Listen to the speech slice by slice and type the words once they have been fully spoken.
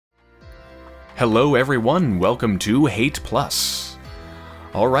Hello everyone, welcome to Hate Plus.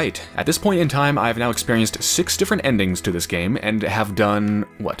 Alright, at this point in time I've now experienced 6 different endings to this game and have done,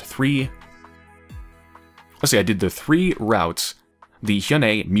 what, 3? Let's see, I did the 3 routes, the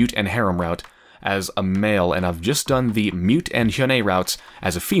Hyun-ae, Mute, and Harem route as a male, and I've just done the Mute and Hyun-ae routes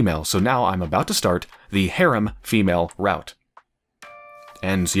as a female, so now I'm about to start the Harem female route.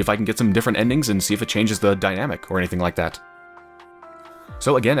 And see if I can get some different endings and see if it changes the dynamic or anything like that.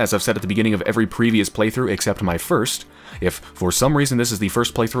 So again, as I've said at the beginning of every previous playthrough except my first, if for some reason this is the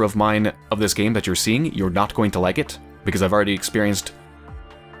first playthrough of mine of this game that you're seeing, you're not going to like it, because I've already experienced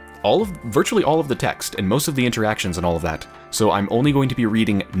virtually all of the text and most of the interactions and all of that. So I'm only going to be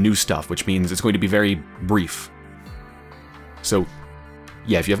reading new stuff, which means it's going to be very brief. So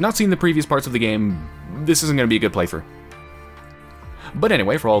yeah, if you have not seen the previous parts of the game, this isn't going to be a good playthrough. But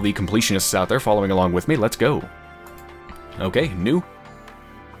anyway, for all the completionists out there following along with me, let's go. Okay, new.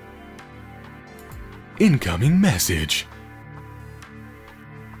 Incoming message.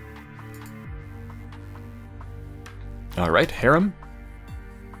 Alright, Harem.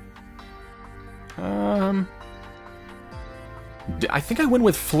 I think I went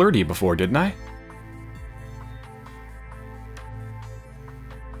with flirty before, didn't I?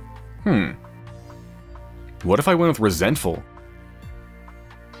 What if I went with resentful?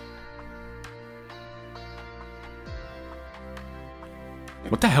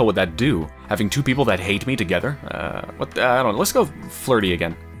 What the hell would that do? Having 2 people that hate me together? I don't know. Let's go flirty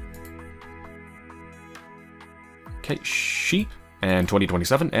again. Okay, sheep. And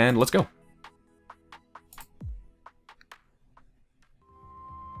 2027, and let's go.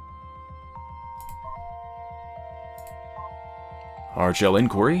 Hard shell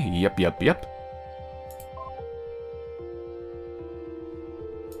inquiry. Yep.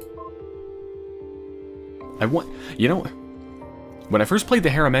 You know, when I first played the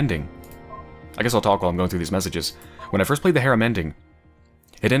Harem ending, I guess I'll talk while I'm going through these messages. When I first played the Harem ending,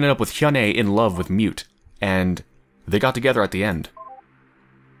 it ended up with Hyun-ae in love with Mute, and they got together at the end.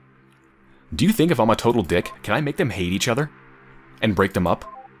 Do you think if I'm a total dick, can I make them hate each other? And break them up?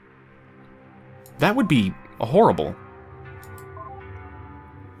 That would be horrible.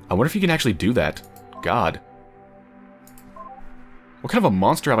 I wonder if you can actually do that. God. What kind of a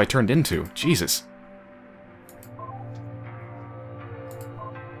monster have I turned into? Jesus.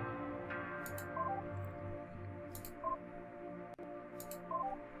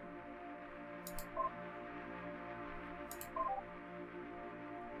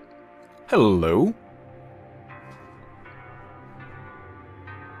 Hello?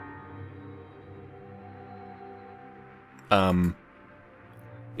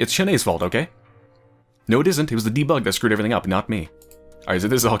 It's Hyun-ae's fault, okay? No, it isn't. It was the debug that screwed everything up, not me. Alright, so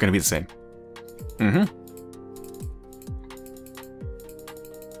this is all gonna be the same.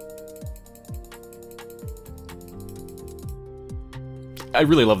 I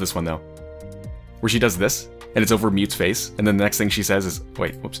really love this one, though. Where she does this, and it's over Mute's face, and then the next thing she says is...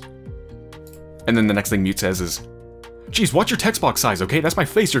 Wait, whoops. And then the next thing Mute says is... Geez, watch your text box size, okay? That's my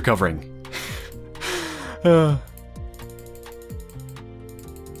face you're covering. Will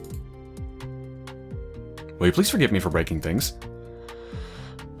you please forgive me for breaking things?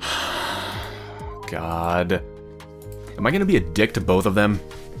 God. Am I gonna be a dick to both of them?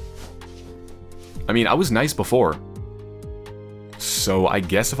 I mean, I was nice before. So I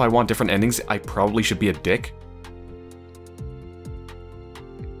guess if I want different endings, I probably should be a dick?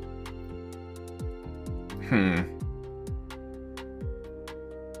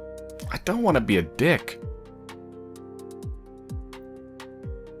 I don't want to be a dick.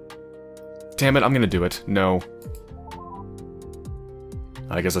 Damn it, I'm gonna do it. No.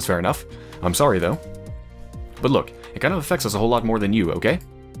 I guess that's fair enough. I'm sorry, though. But look, it kind of affects us a whole lot more than you, okay?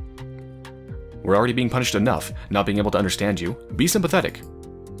 We're already being punished enough, not being able to understand you. Be sympathetic.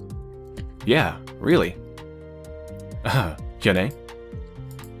 Yeah, really. Hyun-ae?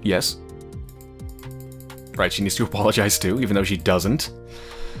 Yes? Right, she needs to apologize too, even though she doesn't.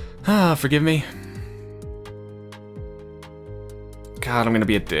 Forgive me. God, I'm gonna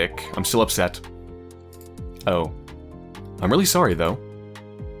be a dick. I'm still upset. Oh. I'm really sorry, though.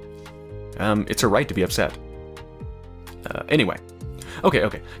 It's her right to be upset. Anyway. Okay.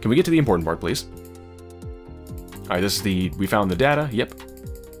 Can we get to the important part, please? Alright, this is the... We found the data. Yep.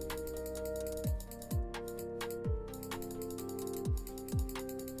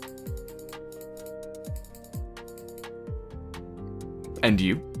 And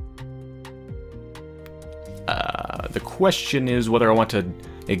you? The question is whether I want to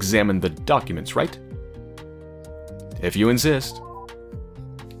examine the documents, right? If you insist.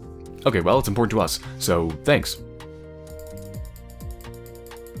 Okay, well, it's important to us, so thanks.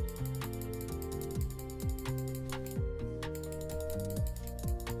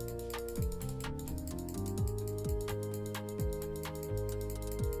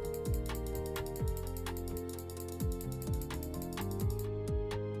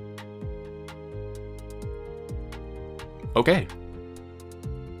 Okay.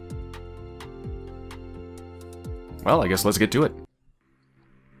 Well, I guess let's get to it.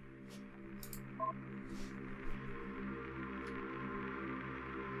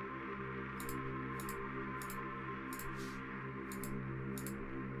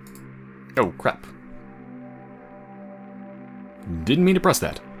 Oh, crap. Didn't mean to press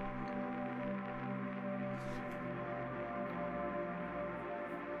that.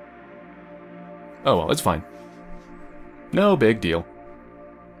 Oh well, it's fine. No big deal.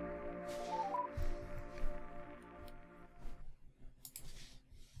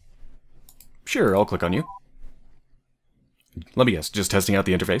 Sure, I'll click on you. Let me guess, just testing out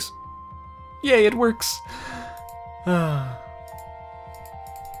the interface? Yay, it works!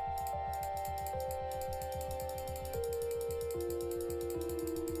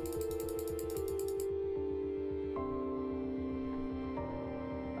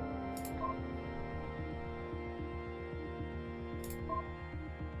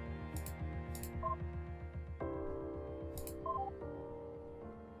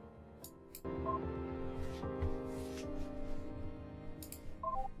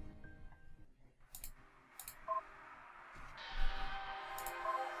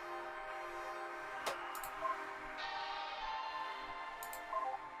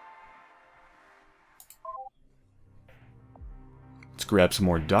 Let's grab some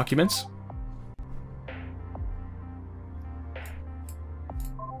more documents.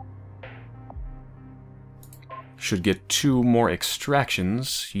 Should get 2 more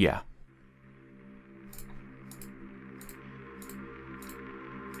extractions, yeah.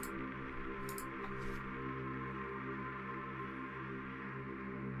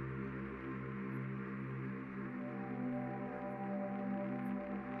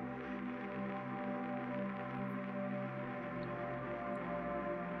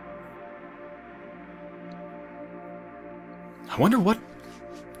 I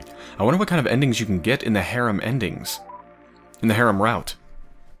wonder what kind of endings you can get in the harem endings. In the harem route.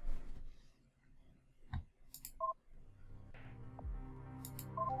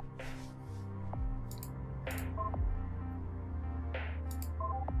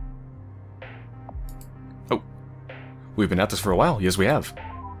 Oh. We've been at this for a while. Yes, we have.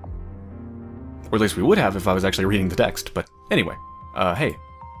 Or at least we would have if I was actually reading the text. But anyway. Hey.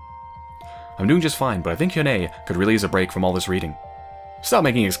 I'm doing just fine, but I think Hyun-ae could really use a break from all this reading. Stop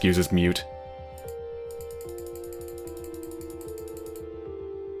making excuses, Mute.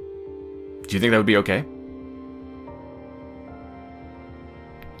 Do you think that would be okay?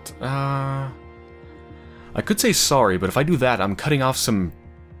 I could say sorry, but if I do that, I'm cutting off some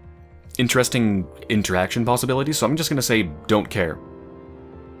interesting interaction possibilities, so I'm just gonna say don't care.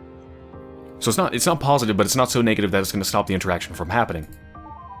 So it's not positive, but it's not so negative that it's gonna stop the interaction from happening.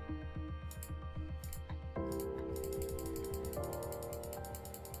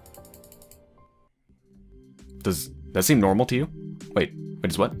 Does that seem normal to you? Wait,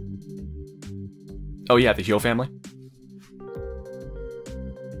 is what? Oh yeah, the Hyo family?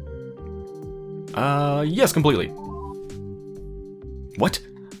 Yes, completely. What?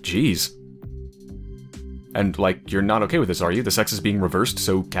 Jeez. And, like, you're not okay with this, are you? The sex is being reversed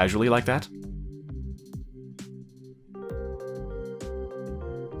so casually like that?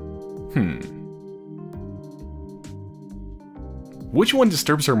 Which one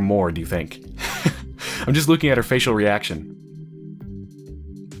disturbs her more, do you think? I'm just looking at her facial reaction.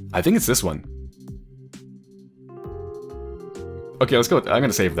 I think it's this one. Okay, let's go with, I'm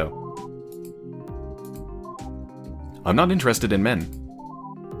gonna save, though. I'm not interested in men.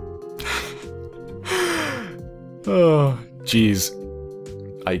 Oh, jeez.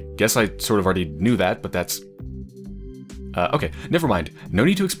 I guess I sort of already knew that, but that's... okay, never mind. No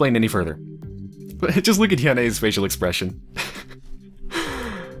need to explain any further. Just look at Hyun-ae's facial expression.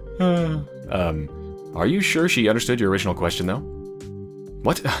 Are you sure she understood your original question, though?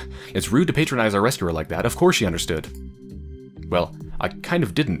 What? It's rude to patronize our rescuer like that. Of course she understood. Well, I kind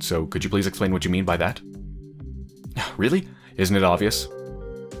of didn't, so could you please explain what you mean by that? Really? Isn't it obvious?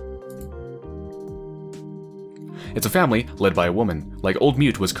 It's a family led by a woman. Like, old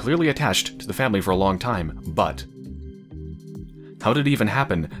Mute was clearly attached to the family for a long time, but... how did it even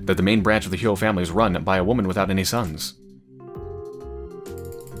happen that the main branch of the Hyo family is run by a woman without any sons?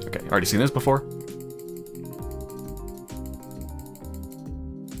 Okay, already seen this before?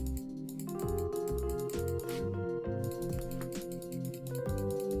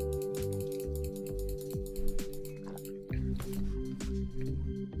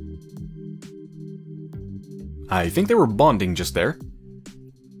 I think they were bonding just there.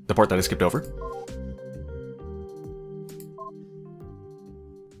 The part that I skipped over.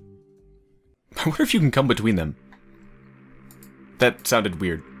 I wonder if you can come between them. That sounded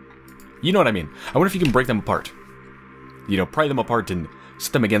weird. You know what I mean. I wonder if you can break them apart. You know, pry them apart and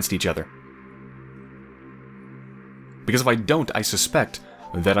set them against each other. Because if I don't, I suspect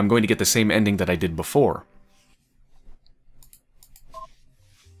that I'm going to get the same ending that I did before.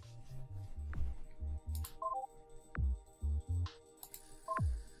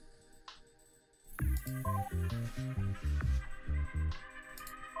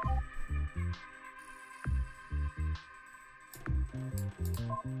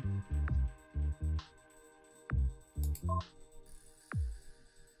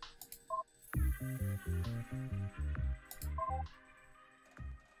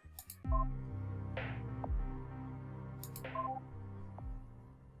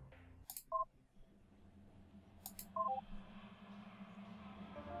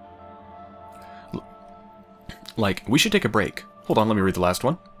 Like, we should take a break. Hold on, let me read the last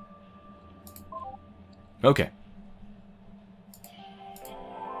one. Okay.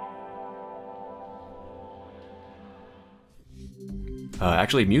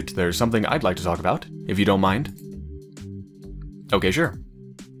 Actually, Mute, there's something I'd like to talk about, if you don't mind. Okay, sure.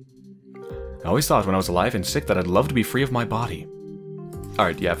 I always thought when I was alive and sick that I'd love to be free of my body.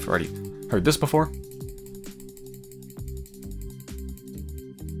 Alright, yeah, I've already heard this before.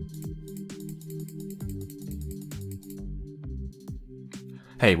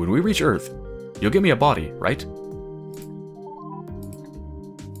 Hey, when we reach Earth, you'll give me a body, right?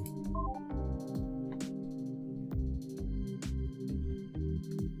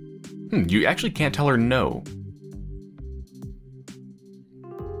 You actually can't tell her no.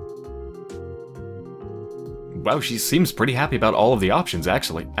 Wow, she seems pretty happy about all of the options,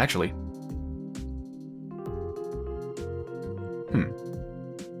 actually.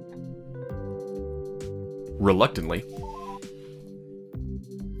 Reluctantly.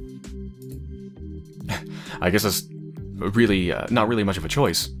 I guess that's really, not really much of a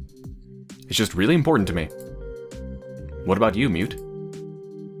choice. It's just really important to me. What about you, Mute?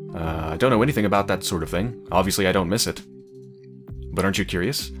 I don't know anything about that sort of thing. Obviously, I don't miss it. But aren't you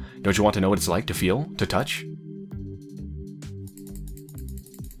curious? Don't you want to know what it's like to feel, to touch?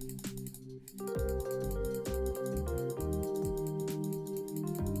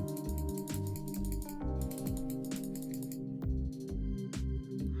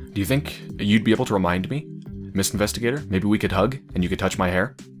 Do you think you'd be able to remind me, Miss Investigator? Maybe we could hug, and you could touch my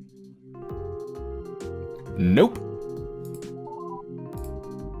hair? Nope.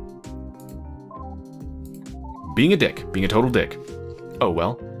 Being a dick. Being a total dick. Oh,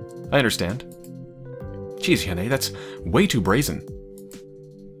 well. I understand. Jeez, Hyun-ae, that's way too brazen.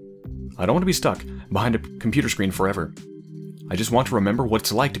 I don't want to be stuck behind a computer screen forever. I just want to remember what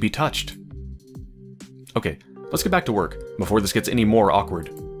it's like to be touched. Okay, let's get back to work before this gets any more awkward.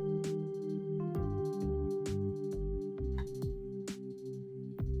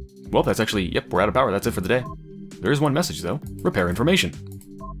 Well, that's actually, yep, we're out of power. That's it for the day. There is one message, though. Repair information.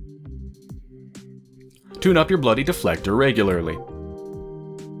 Tune up your bloody deflector regularly.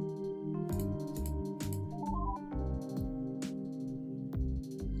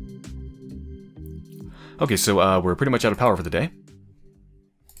 Okay, so we're pretty much out of power for the day.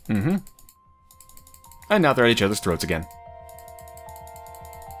 And now they're at each other's throats again.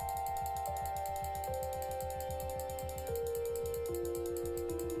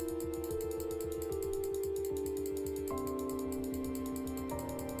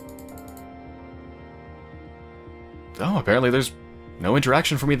 Oh, apparently there's no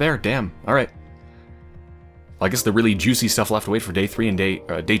interaction for me there. Damn. Alright. Well, I guess the really juicy stuff left to wait for day 3 and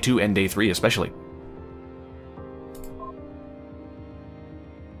day 2 and day 3 especially.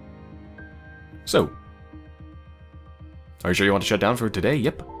 So, are you sure you want to shut down for today?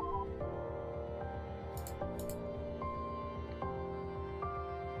 Yep.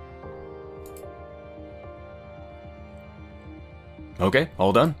 Okay,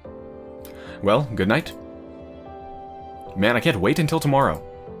 all done. Well, good night. Man, I can't wait until tomorrow.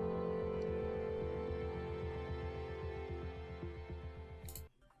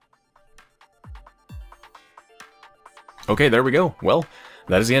 Okay, there we go. Well,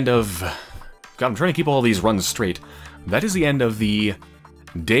 that is the end of... God, I'm trying to keep all these runs straight. That is the end of the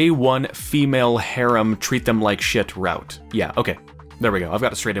Day 1 Female Harem Treat Them Like Shit route. Yeah, okay. There we go. I've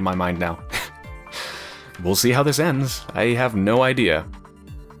got it straight in my mind now. We'll see how this ends. I have no idea.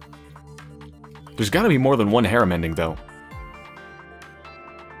 There's gotta be more than one harem ending, though.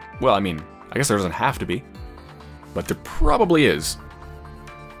 Well, I mean, I guess there doesn't have to be. But there probably is.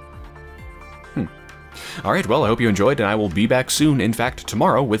 Alright, well, I hope you enjoyed, and I will be back soon, in fact,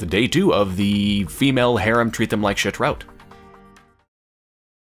 tomorrow, with day 2 of the Female Harem Treat Them Like Shit route.